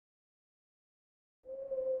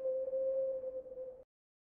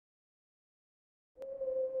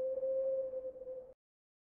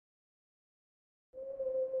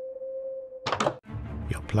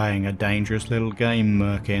You're playing a dangerous little game,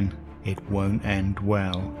 Merkin. It won't end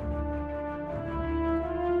well.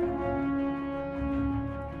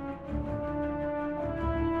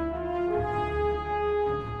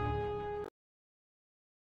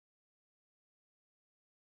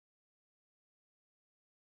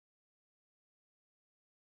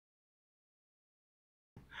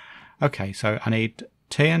 Okay, so I need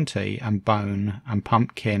TNT and bone and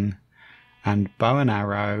pumpkin and bow and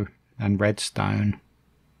arrow and redstone.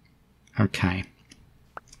 Okay.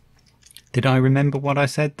 Did I remember what I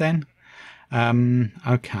said then?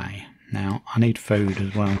 Okay. Now, I need food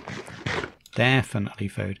as well. Definitely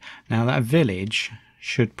food. Now, that village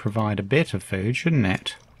should provide a bit of food, shouldn't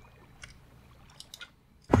it?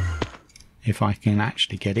 If I can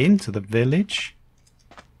actually get into the village.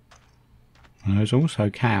 There's also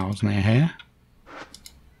cows near here.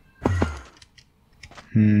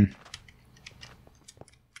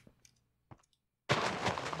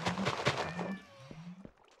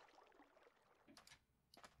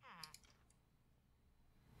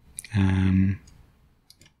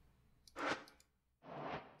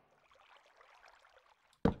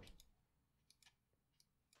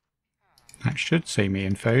 That should see me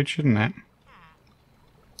in food, shouldn't it?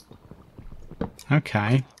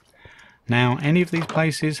 Okay. Now, any of these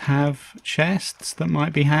places have chests that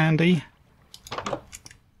might be handy?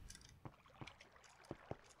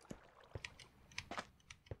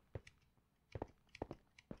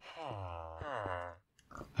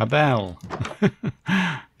 A bell.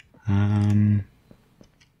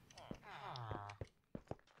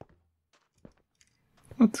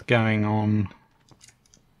 What's going on?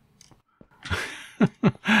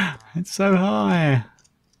 It's so high.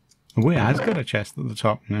 Oh, it has got a chest at the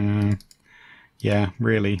top. No. Yeah,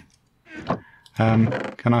 really.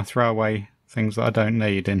 Can I throw away things that I don't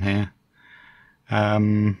need in here?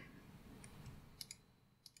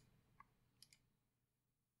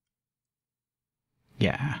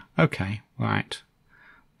 Yeah, okay, right.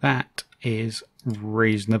 That is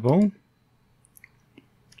reasonable.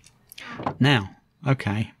 Now,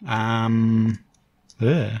 okay,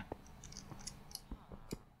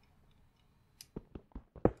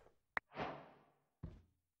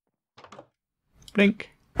 blink.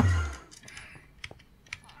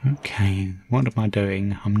 Okay, what am I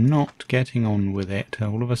doing? I'm not getting on with it.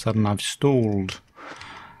 All of a sudden I've stalled.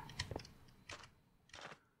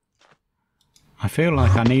 I feel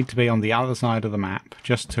like I need to be on the other side of the map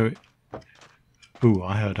just to... Ooh,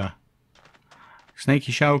 I heard a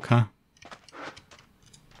sneaky shulker.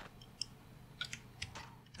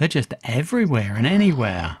 They're just everywhere and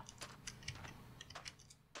anywhere.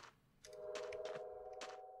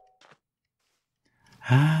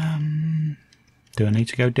 Do I need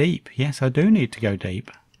to go deep? Yes, I do need to go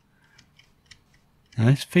deep. Now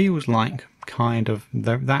this feels like kind of...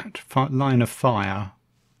 that line of fire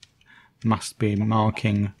must be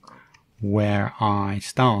marking where I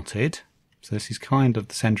started. So this is kind of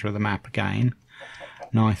the centre of the map again.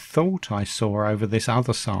 Now I thought I saw over this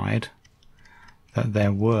other side that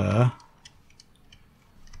there were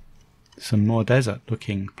some more desert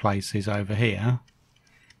looking places over here.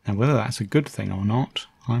 Now whether that's a good thing or not,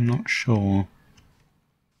 I'm not sure.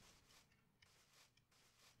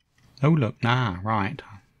 Oh look, nah, right.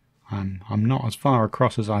 I'm not as far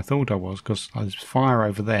across as I thought I was, because there's fire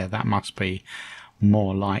over there. That must be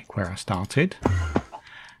more like where I started.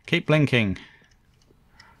 Keep blinking.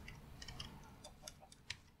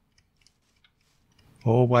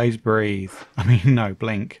 Always breathe. I mean, no,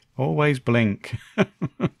 blink. Always blink.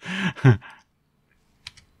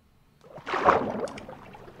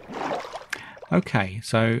 Okay,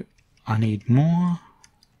 so I need more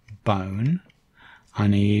bone. I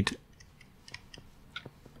need...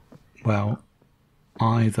 well,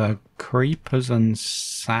 either creepers and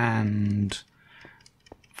sand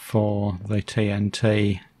for the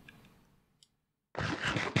TNT.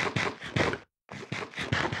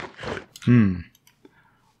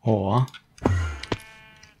 Or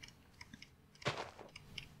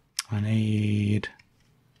I need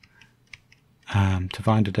to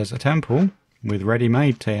find a desert temple with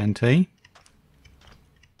ready-made TNT.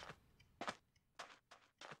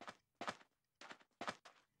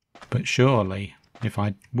 But surely, if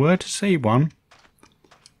I were to see one,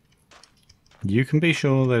 you can be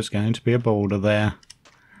sure there's going to be a boulder there.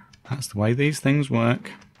 That's the way these things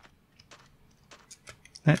work.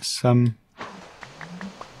 Let's,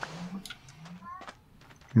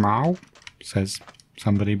 meow, says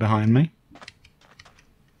somebody behind me.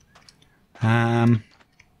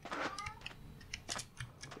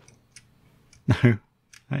 No,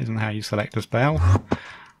 that isn't how you select a spell.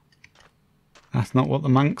 That's not what the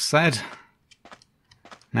monks said.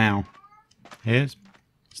 Now, here's...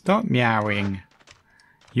 Stop meowing.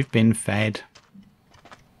 You've been fed.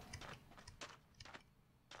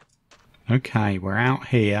 Okay, we're out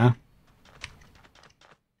here.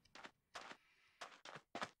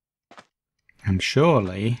 And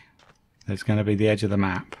surely there's going to be the edge of the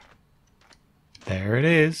map. There it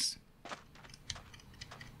is.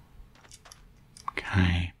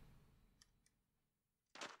 Okay.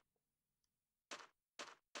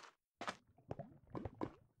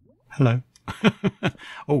 Hello.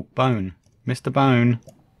 Oh, Bone. Mr. Bone.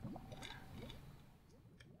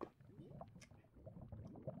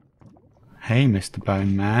 Hey, Mr.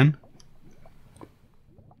 Bone Man.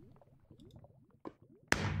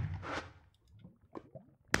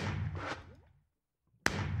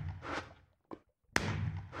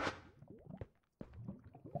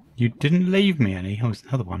 You didn't leave me any. Oh, it's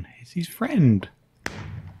another one. It's his friend.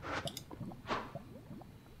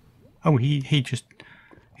 Oh, he just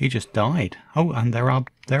died. Oh, and there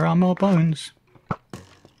are more bones.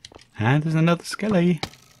 And there's another skelly.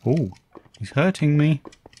 Oh, he's hurting me.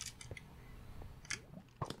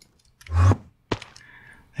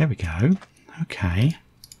 There we go. Okay.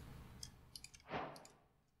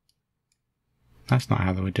 That's not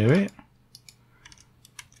how they would do it.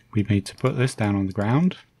 We need to put this down on the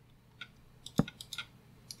ground.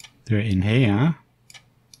 Do it in here.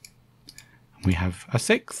 We have a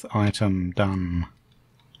 6th item done.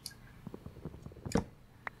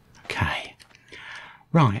 Okay.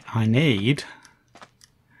 Right, I need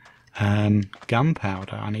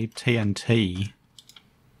gunpowder. I need TNT.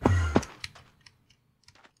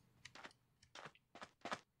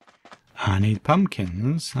 I need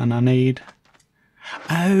pumpkins, and I need...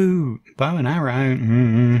 Oh, bow and arrow.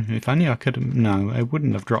 If only I could have... No, it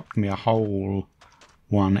wouldn't have dropped me a whole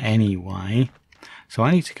one anyway. So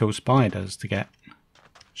I need to kill spiders to get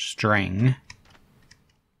string.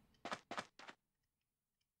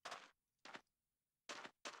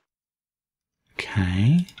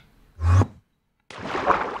 Okay.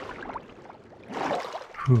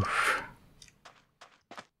 Oof.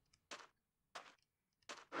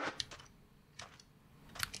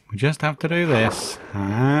 We just have to do this,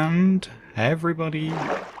 and everybody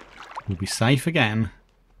will be safe again.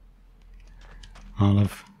 I'll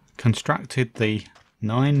have constructed the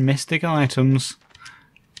 9 mystic items.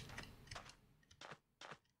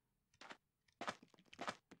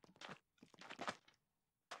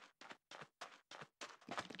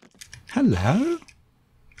 Hello?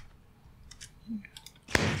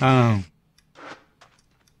 Oh.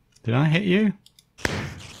 Did I hit you?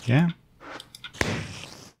 Yeah.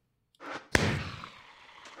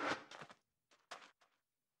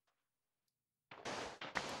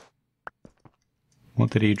 What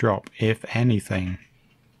did he drop, if anything?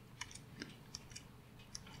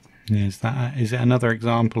 Is it another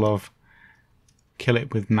example of kill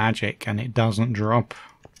it with magic and it doesn't drop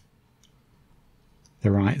the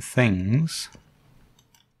right things?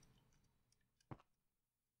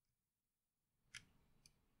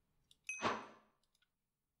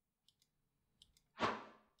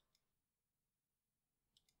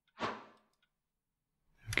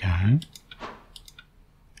 Okay.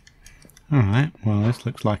 Alright, well this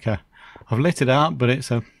looks like a... I've lit it up, but it's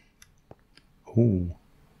a... Ooh.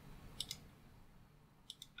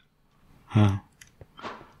 Oh.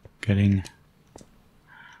 Getting...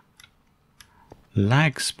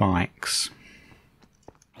 lag spikes.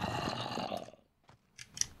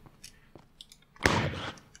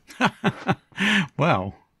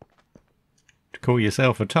 Well, to call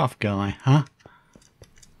yourself a tough guy, huh?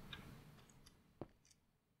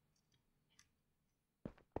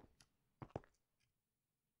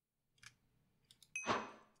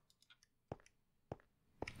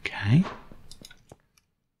 Okay.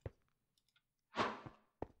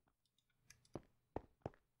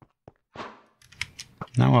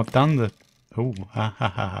 Now I've done the... Oh, ha ha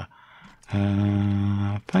ha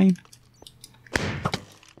ha. Pain.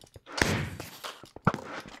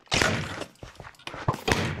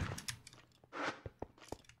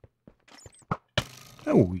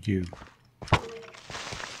 Oh, you.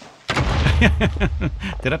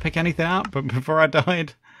 Did I pick anything up before I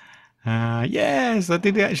died? Yes, I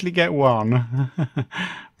did actually get one.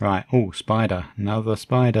 Right. Oh, spider. Another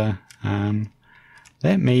spider.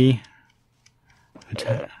 Let me...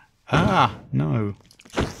 Ah, no.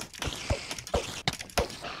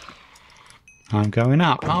 I'm going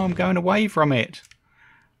up. Oh, I'm going away from it.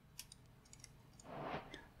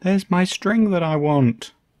 There's my string that I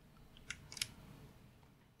want.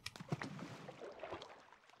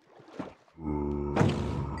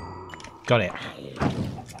 Got it.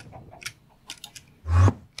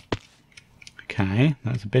 Okay,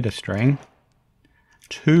 that's a bit of string.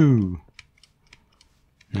 2.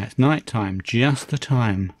 Now it's night time, just the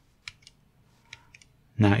time.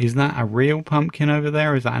 Now, is that a real pumpkin over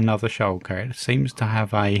there, or is that another shulker? It seems to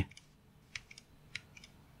have a...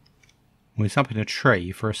 Well, it's up in a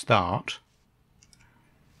tree for a start.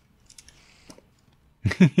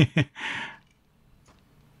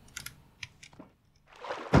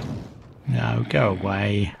 No, go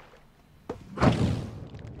away.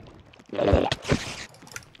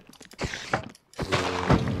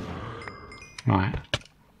 Right.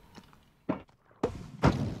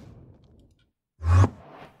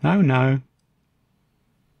 No, no.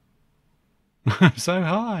 I'm so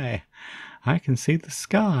high. I can see the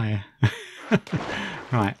sky.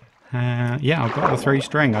 Right. Yeah, I've got the 3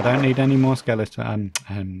 string. I don't need any more skeletons.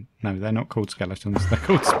 No, they're not called skeletons. They're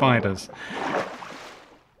called spiders.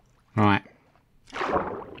 Right.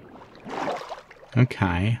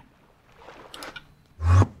 Okay.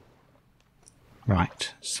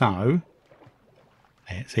 Right. So,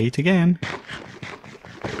 let's eat again.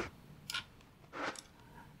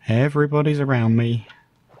 Everybody's around me.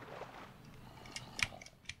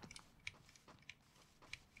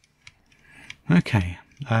 Okay.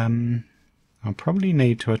 I'll probably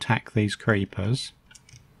need to attack these creepers.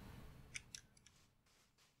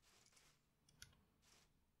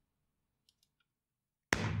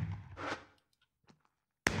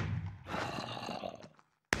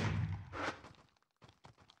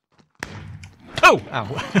 Oh! Ow!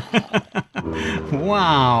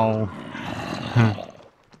 Wow!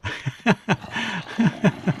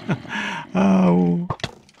 Oh!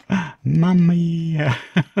 Mummy!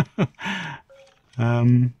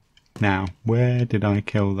 Now, where did I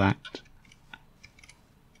kill that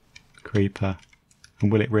creeper?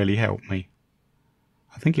 And will it really help me?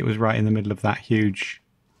 I think it was right in the middle of that huge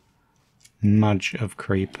mudge of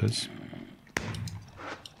creepers.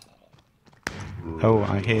 Oh,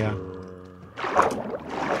 I hear.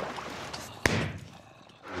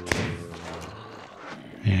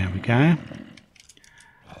 There we go.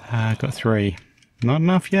 Got 3. Not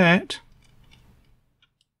enough yet.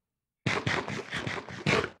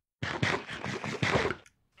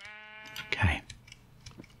 Okay.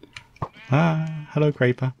 Hello,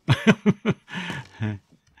 creeper.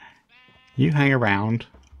 You hang around.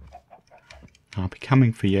 I'll be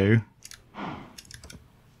coming for you.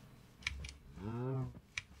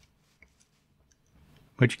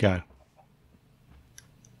 Where'd you go?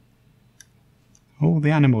 All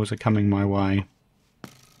the animals are coming my way.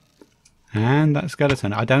 And that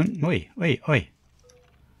skeleton. I don't... Oi, oi, oi.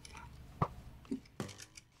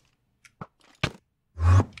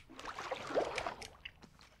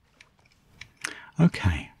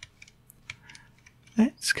 Okay.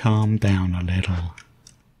 Let's calm down a little.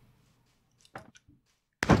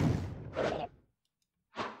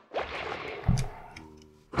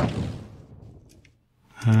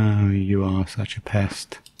 Oh, you are such a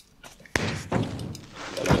pest.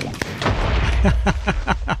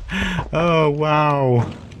 Oh,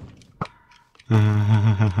 wow.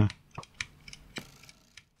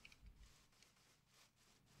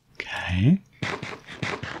 Okay.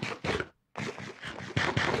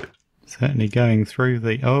 Certainly going through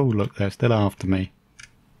the... Oh, look, they're still after me.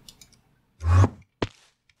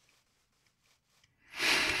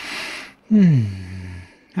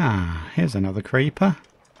 Ah, here's another creeper.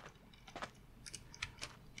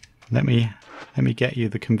 Let me get you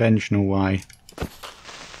the conventional way.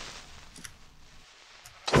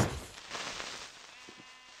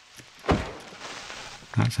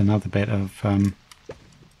 That's another bit of...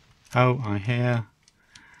 Oh, I hear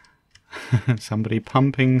somebody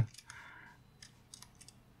pumping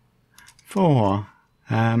 4.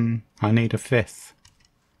 I need a 5th.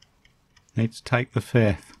 Need to take the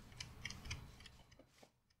 5th.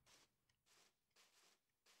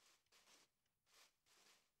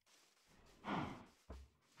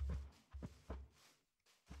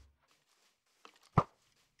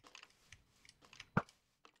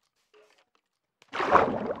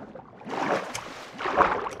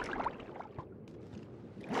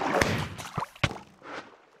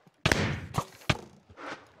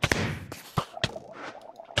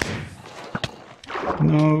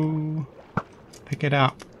 No. Pick it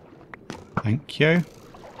up. Thank you.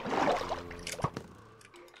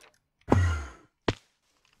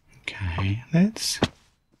 Okay, let's...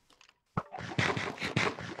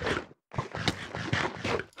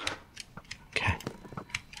 Okay,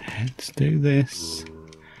 let's do this.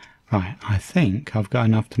 Right, I think I've got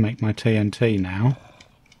enough to make my TNT now.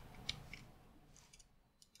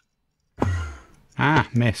 Ah,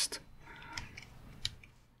 missed.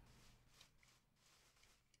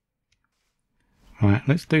 Right,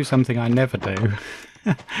 let's do something I never do.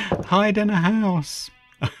 Hide in a house.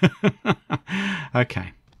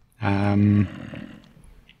 Okay. Right.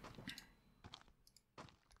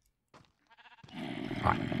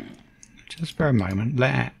 Just for a moment,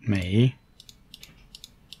 let me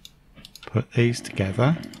put these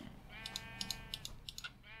together.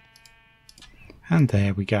 And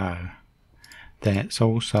there we go. Let's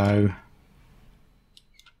also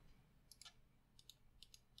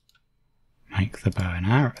make the bow and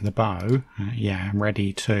arrow. The bow, yeah, I'm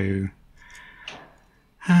ready to.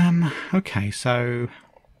 Okay, so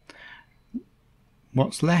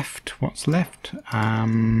what's left? What's left?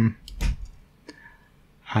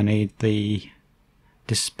 I need the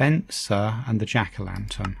dispenser and the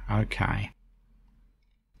jack-o'-lantern. Okay.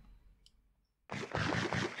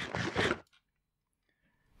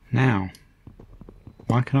 Now,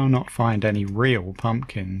 why can I not find any real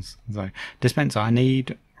pumpkins? So, dispenser, I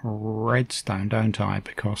need redstone, don't I?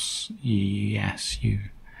 Because yes, you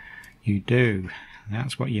do.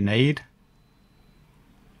 That's what you need.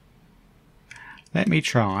 Let me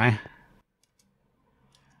try.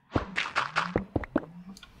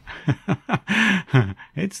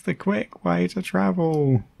 It's the quick way to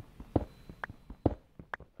travel.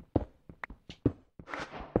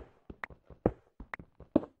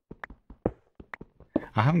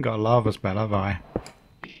 I haven't got a lava spell, have I?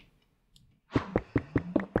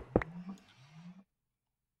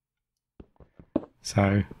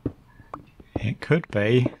 So it could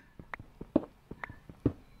be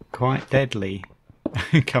quite deadly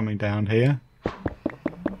coming down here.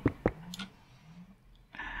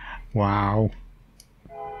 Wow.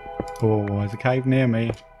 Oh, there's a cave near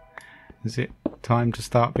me. Is it time to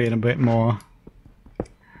start being a bit more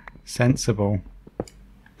sensible?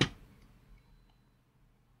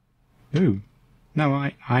 Ooh. No,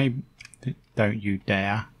 I don't you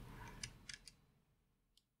dare.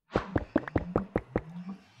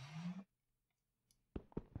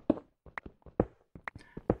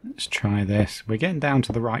 Let's try this. We're getting down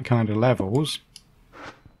to the right kind of levels.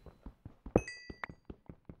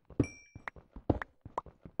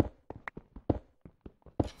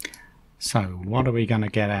 So, what are we going to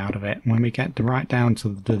get out of it when we get right down to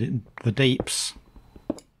the deeps?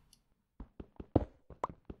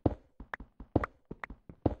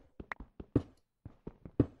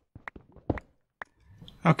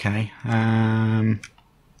 Okay, I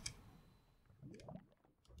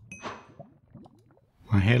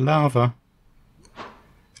hear lava.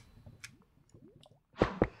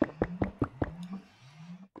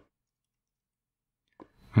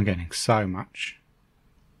 I'm getting so much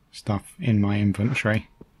stuff in my inventory.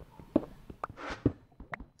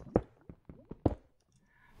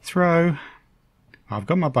 Throw. I've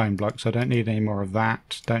got my bone block, so I don't need any more of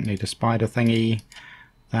that. Don't need a spider thingy.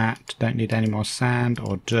 That. Don't need any more sand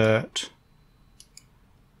or dirt.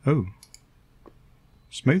 Ooh.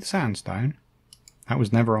 Smooth sandstone. That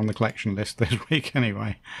was never on the collection list this week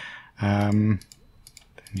anyway. Don't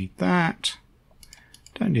need that.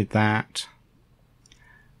 Don't need that.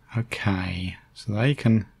 Okay. So they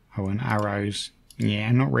can... Oh, and arrows.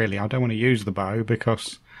 Yeah, not really. I don't want to use the bow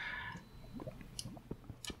because...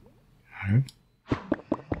 Oh.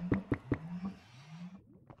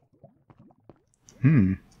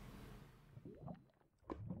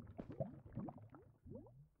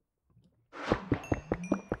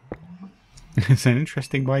 It's an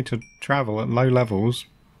interesting way to travel at low levels.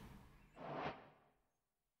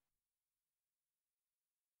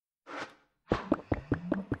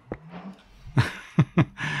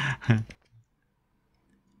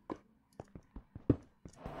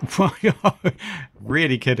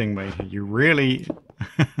 Really kidding me? You really...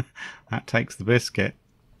 That takes the biscuit.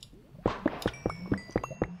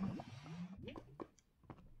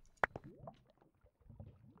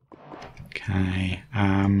 Okay,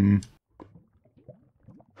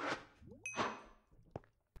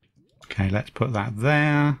 okay, let's put that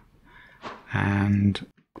there. And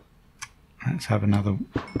let's have another...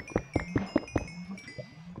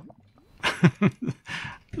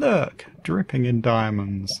 Look! Dripping in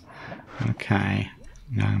diamonds. Okay.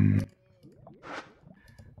 There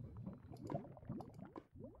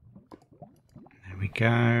we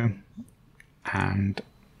go. And...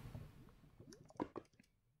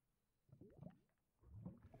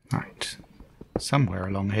 Right. Somewhere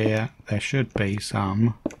along here there should be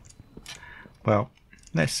some... Well,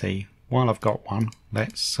 let's see. While I've got one,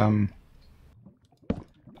 let's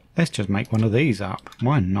just make one of these up.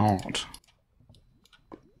 Why not?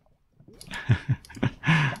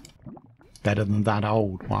 Better than that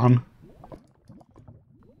old one.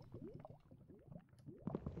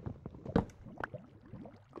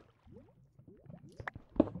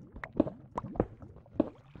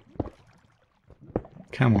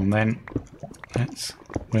 Come on then.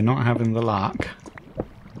 We're not having the luck.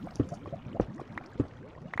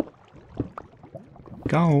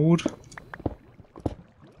 Gold.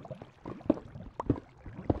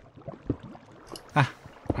 Ah,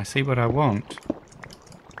 I see what I want.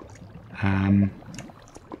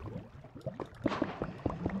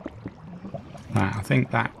 I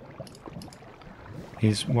think that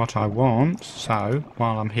is what I want. So,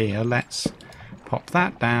 while I'm here, let's pop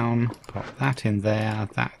that down, pop that in there,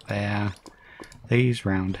 that there, these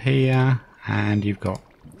round here, and you've got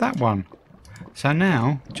that one. So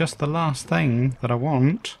now, just the last thing that I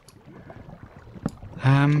want,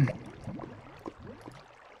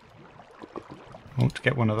 to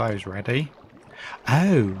get one of those ready.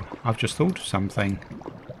 Oh, I've just thought of something.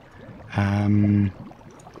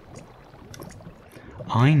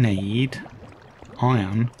 I need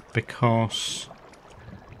iron because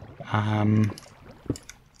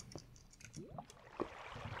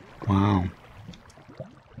wow.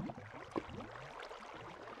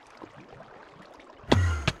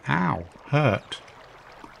 Ow, hurt.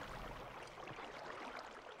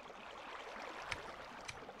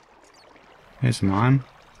 Here's some iron.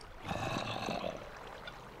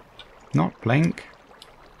 Not blink.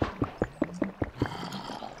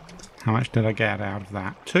 How much did I get out of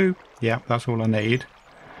that? 2? Yep, that's all I need.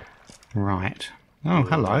 Right. Oh,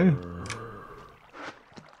 hello.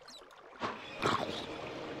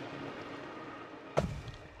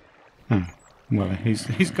 Oh, well,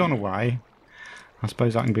 he's gone away. I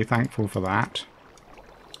suppose I can be thankful for that.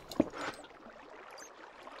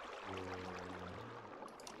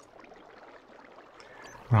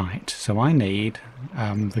 Right, so I need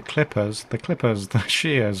the clippers, the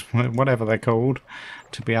shears, whatever they're called,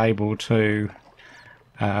 to be able to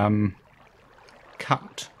carve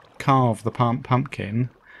the pumpkin,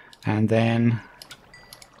 and then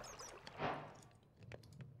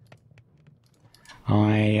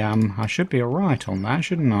I should be alright on that,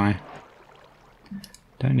 shouldn't I?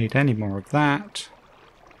 Don't need any more of that.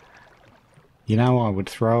 You know, I would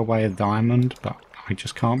throw away a diamond, but I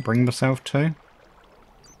just can't bring myself to.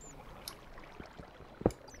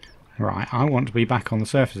 Right, I want to be back on the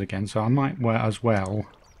surface again, so I might as well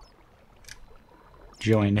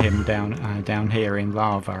join him down here in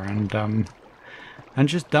lava and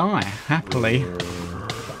just die happily.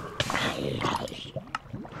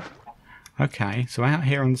 Okay, so out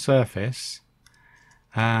here on the surface,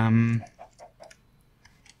 where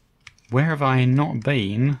have I not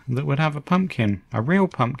been that would have a pumpkin? A real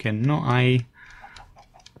pumpkin, not a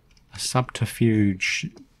subterfuge,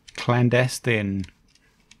 clandestine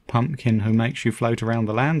pumpkin who makes you float around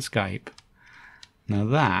the landscape. Now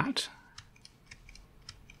that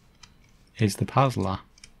is the puzzler.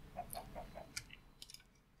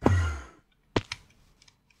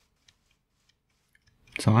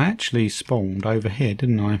 So I actually spawned over here,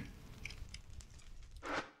 didn't I?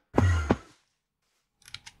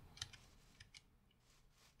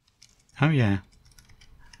 Oh yeah.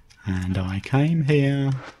 And I came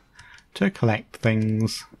here to collect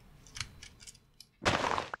things.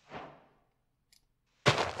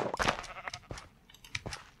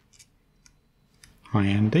 Hi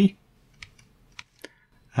Andy.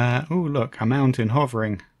 Oh look, a mountain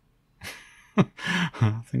hovering. I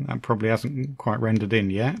think that probably hasn't quite rendered in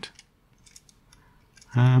yet.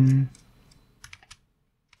 Do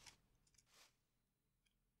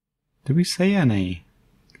we see any?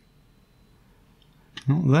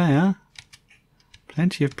 Not there.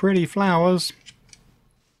 Plenty of pretty flowers.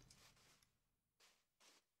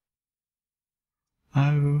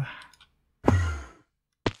 Oh.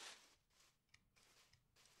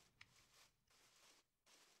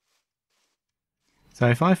 So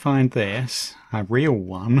if I find this, a real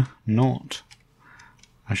one, not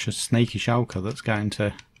a sneaky shulker that's going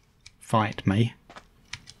to fight me,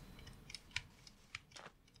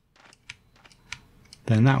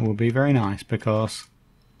 then that will be very nice, because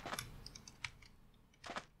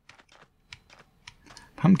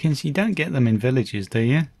pumpkins, you don't get them in villages, do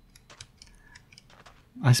you?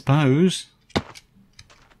 I suppose.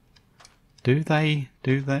 Do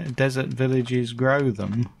the desert villages grow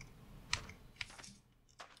them?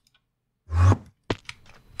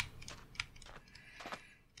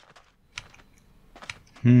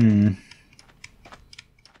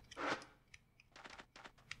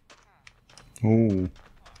 Ooh.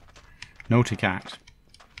 Naughty cat.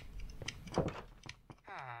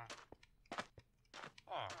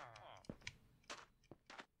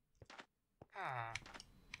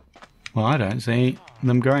 Well, I don't see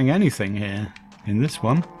them growing anything here in this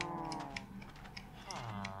one.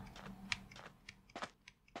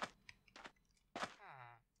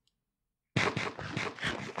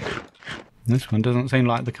 This one doesn't seem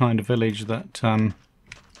like the kind of village that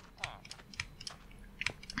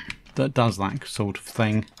that does that sort of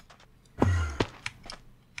thing.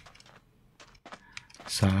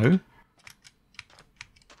 So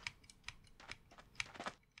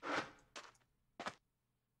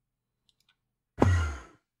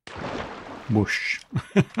whoosh.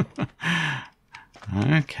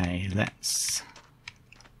 Okay, let's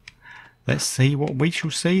see what we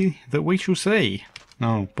shall see that we shall see.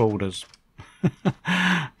 Oh, borders.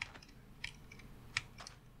 I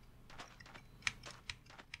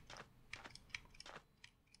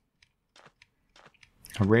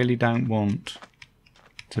really don't want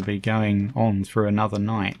to be going on through another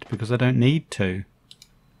night because I don't need to.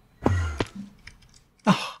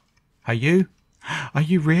 Oh, are you? Are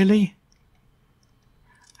you really?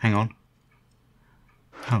 Hang on.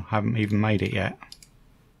 Oh, I haven't even made it yet.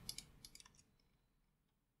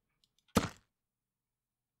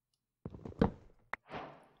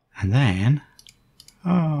 And then...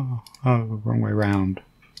 Oh, wrong way round.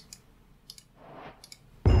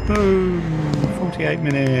 Boom! 48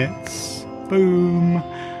 minutes. Boom!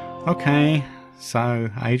 Okay,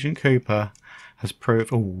 so Agent Cooper has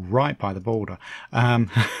proved... Oh, right by the border.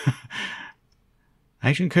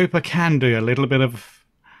 Agent Cooper can do a little bit of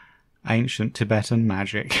ancient Tibetan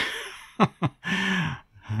magic.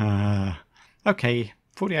 Okay,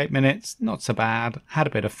 48 minutes, not so bad. Had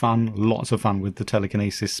a bit of fun, lots of fun with the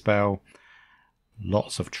telekinesis spell.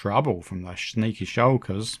 Lots of trouble from the sneaky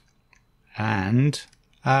shulkers. And,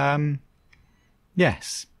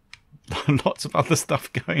 yes, lots of other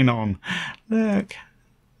stuff going on. Look,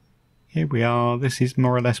 here we are. This is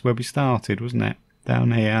more or less where we started, wasn't it?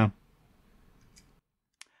 Down here.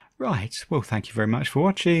 Right, well, thank you very much for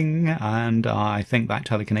watching, and I think that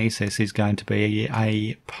telekinesis is going to be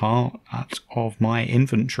a part of my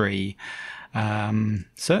inventory.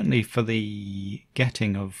 Certainly for the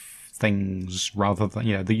getting of things rather than,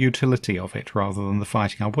 you know, the utility of it rather than the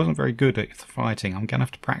fighting. I wasn't very good at the fighting. I'm going to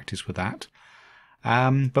have to practice with that.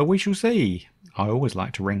 But we shall see. I always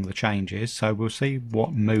like to ring the changes, so we'll see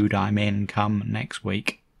what mood I'm in come next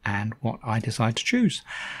week and what I decide to choose.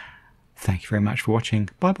 Thank you very much for watching.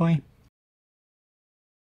 Bye bye.